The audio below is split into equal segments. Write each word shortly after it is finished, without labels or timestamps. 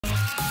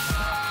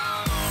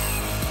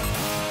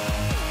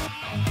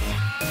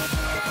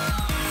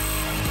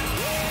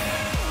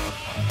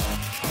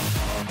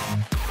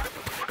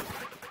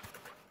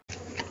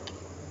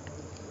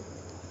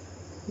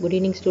Good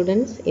evening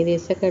students. இது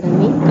S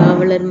academy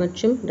காவலர்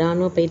மற்றும்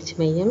இராணுவ பயிற்சி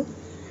மையம்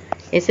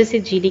SSC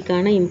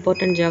GDக்கான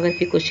important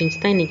geography questions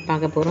தான் இன்னைக்கு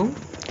பார்க்க போறோம்.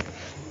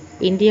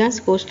 India's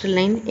coastal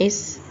line is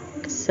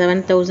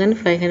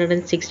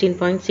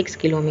 7516.6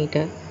 km.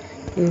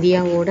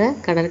 இந்தியாவோட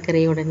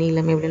கடற்கரையோட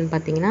நீளம் எப்படின்னு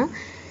பார்த்தீங்கன்னா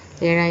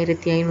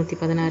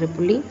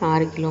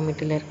 7516.6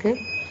 கிலோமீட்டர்ல இருக்கு.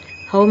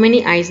 How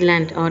many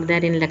island are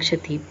there in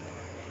Lakshadweep?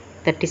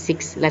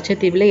 36.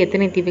 லட்சத்தீவுல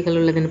எத்தனை தீவுகள்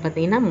உள்ளதுன்னு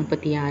பார்த்தீங்கன்னா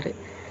 36.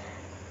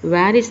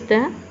 Where is the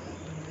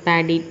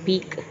Paddy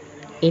Peak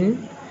in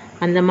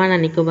Andaman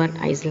and Nicobar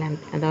Island?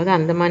 அதாவது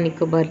அந்தமான்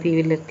நிக்கோபார்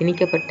தீவில்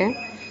திணிக்கப்பட்ட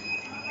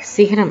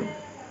சிகரம்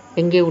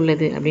எங்கே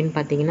உள்ளது அப்படின்னு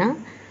பார்த்தீங்கன்னா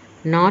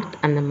north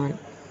Andaman.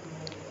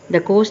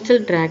 The coastal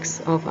tracts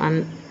of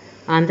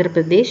Andhra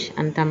Pradesh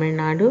and Tamil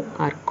Nadu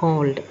are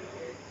called.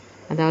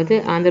 அதாவது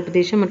ஆந்திர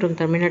பிரதேசம் மற்றும்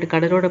தமிழ்நாடு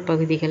கடலோர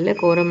பகுதிகளில்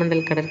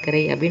கோரமண்டல்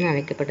கடற்கரை அப்படின்னு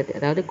அழைக்கப்படுது.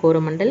 அதாவது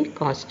Coromandel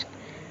cost.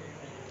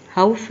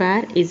 How far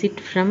is it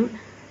from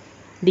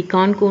the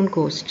Konkan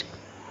coast?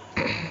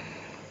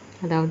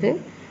 அதாவது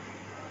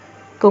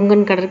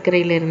கொங்கன்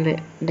கடற்கரையிலிருந்து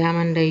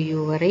டாமண்டையூ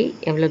வரை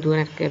எவ்வளோ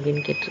தூரம் இருக்குது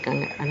அப்படின்னு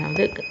கேட்டிருக்காங்க.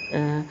 அதாவது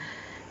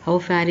how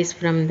far is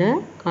from the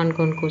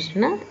Konkan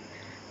coastனா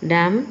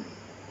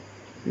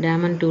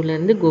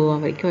டாமண்டூலேருந்து Goa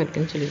வரைக்கும்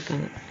இருக்குன்னு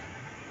சொல்லியிருக்காங்க.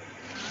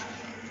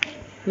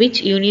 Which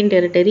union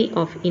territory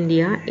of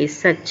India is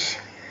such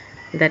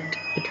that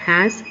it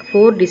has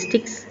 4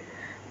 districts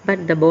but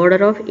the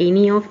border of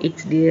any of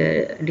its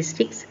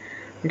districts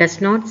does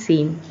not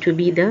seem to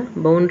be the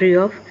boundary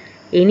of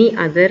any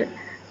other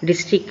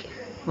district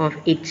of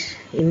it?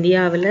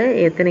 இந்தியாவில்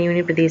எத்தனை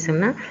union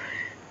பிரதேசம்னா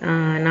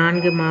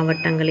 4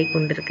 மாவட்டங்களை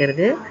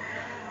கொண்டிருக்கிறது.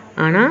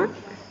 ஆனால்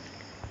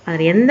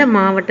அது எந்த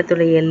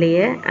மாவட்டத்தோட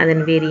எல்லையை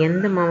அதன் வேறு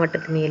எந்த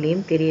மாவட்டத்தின்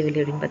எல்லையும்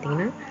தெரியவில்லை அப்படின்னு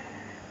பார்த்தீங்கன்னா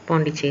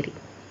Pondicherry.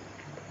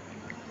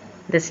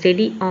 The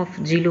study of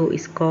Jilo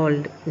is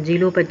called.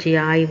 ஜிலோ பற்றிய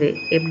ஆய்வு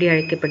எப்படி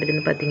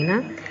அழைக்கப்படுதுன்னு பார்த்தீங்கன்னா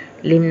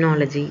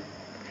limnology.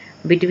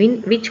 Between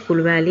which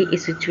Kulwali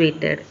is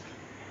situated?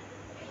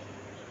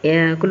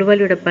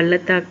 குலுவாலியோட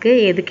பள்ளத்தாக்கு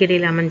எதுக்கு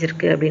இடையில்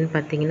அமைஞ்சிருக்கு அப்படின்னு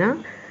பார்த்தீங்கன்னா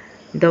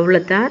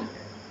தௌலத்தார்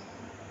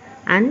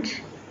and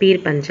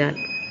beer Panjal.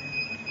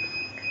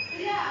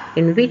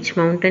 In which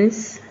mountains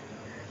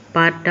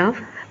part of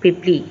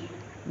Pipli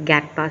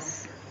Ghat Pass?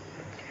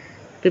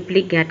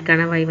 Pipli gate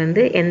கணவாய்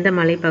எந்த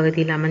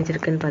மலைப்பகுதியில்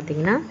அமைஞ்சிருக்குன்னு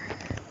பார்த்தீங்கன்னா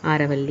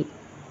Aravalli.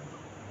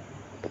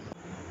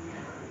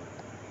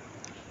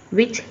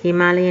 Which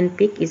Himalayan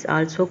peak is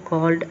also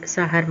called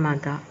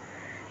Sagarmatha?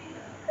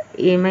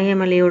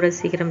 இமயமலையோட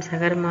சிகரம்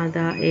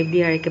சகர்மாதா எப்படி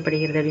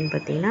அழைக்கப்படுகிறது அப்படின்னு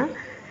பார்த்தீங்கன்னா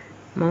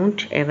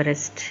மவுண்ட்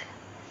எவரெஸ்ட்.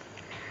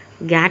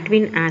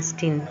 கேட்வின்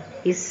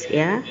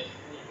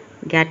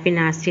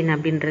ஆஸ்டின்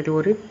அப்படின்றது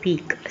ஒரு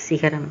பீக்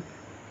சிகரம்.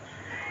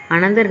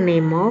 Another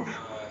name of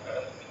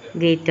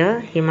greater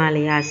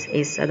Himalayas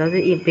is, அதாவது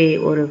இப்போ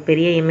ஒரு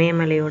பெரிய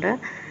இமயமலையோட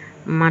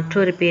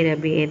மற்றொரு பேர்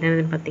அப்படி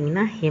என்னதுன்னு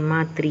பார்த்தீங்கன்னா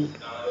Himadri.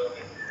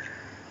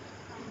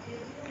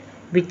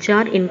 Which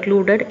are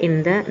included in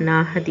the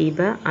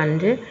Nahadiba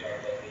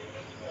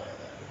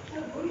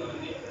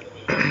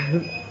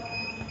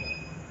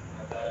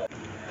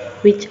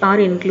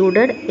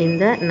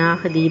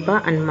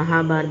and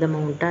Mahabharata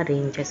mountain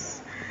ranges?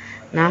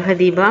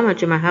 நாகதீபா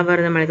மற்றும்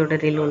மகாபாரத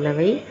மலைத்தொடரில்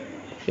உள்ளவை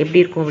எப்படி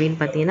இருக்கும் அப்படின்னு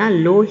பார்த்தீங்கன்னா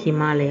லோ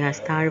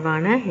ஹிமாலயாஸ்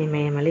தாழ்வான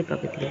இமயமலை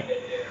பகுதியில்.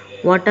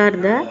 What are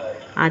the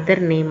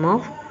other name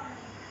of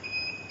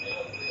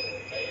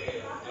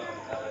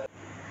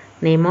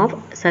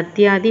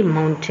சத்யாதி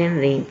mountain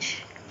range?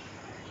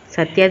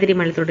 சத்யாதிரி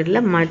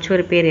மலைத்தொடரில்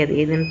மற்றொரு பேர்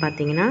எதுன்னு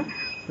பார்த்தீங்கன்னா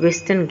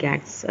வெஸ்டர்ன்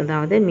கேட்ஸ்,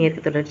 அதாவது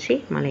மேற்கு தொடர்ச்சி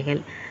மலைகள்.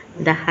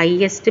 The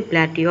highest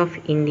plateau of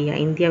India,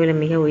 இந்தியாவில்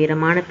மிக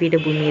உயரமான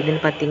பீடபூமி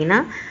எதுன்னு பார்த்தீங்கன்னா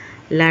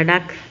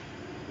லடாக்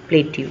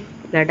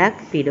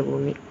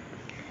பீடபூமி.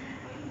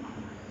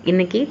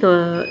 இன்றைக்கி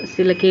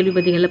சில கேள்வி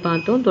பதில்களை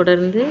பார்த்தோம்.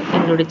 தொடர்ந்து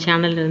எங்களுடைய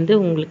சேனல்லேருந்து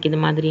உங்களுக்கு இது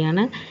மாதிரியான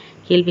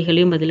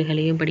கேள்விகளையும்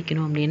பதில்களையும்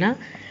படிக்கணும் அப்படின்னா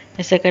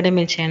எஸ்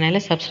அகாடமி சேனலை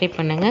சப்ஸ்கிரைப்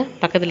பண்ணுங்கள்.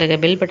 பக்கத்தில் இருக்க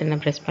பெல் பட்டனை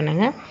ப்ரெஸ்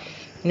பண்ணுங்கள்.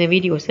 இந்த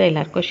வீடியோஸை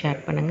எல்லாருக்கும்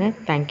ஷேர் பண்ணுங்கள்.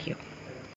 தேங்க்யூ.